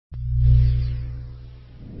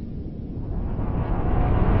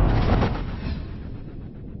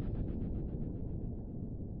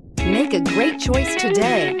Make a great choice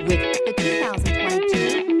today with the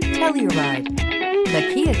 2022 Telluride.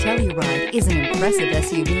 The Kia Telluride is an impressive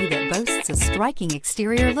SUV that boasts a striking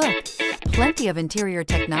exterior look, plenty of interior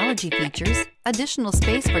technology features, additional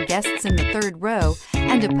space for guests in the third row,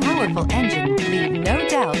 and a powerful engine leave no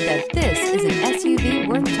doubt that this is an SUV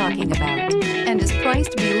worth talking about and is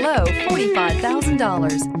priced below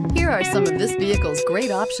 $45,000. Here are some of this vehicle's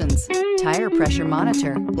great options: tire pressure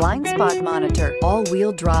monitor, blind spot monitor,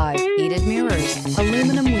 all-wheel drive, heated mirrors,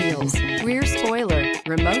 aluminum wheels, rear spoiler,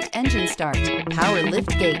 remote engine start, power lift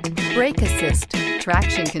gate, brake assist,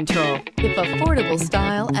 traction control. If affordable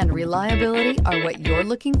style and reliability are what you're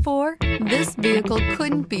looking for, this vehicle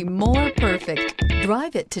couldn't be more perfect.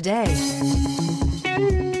 Drive it today.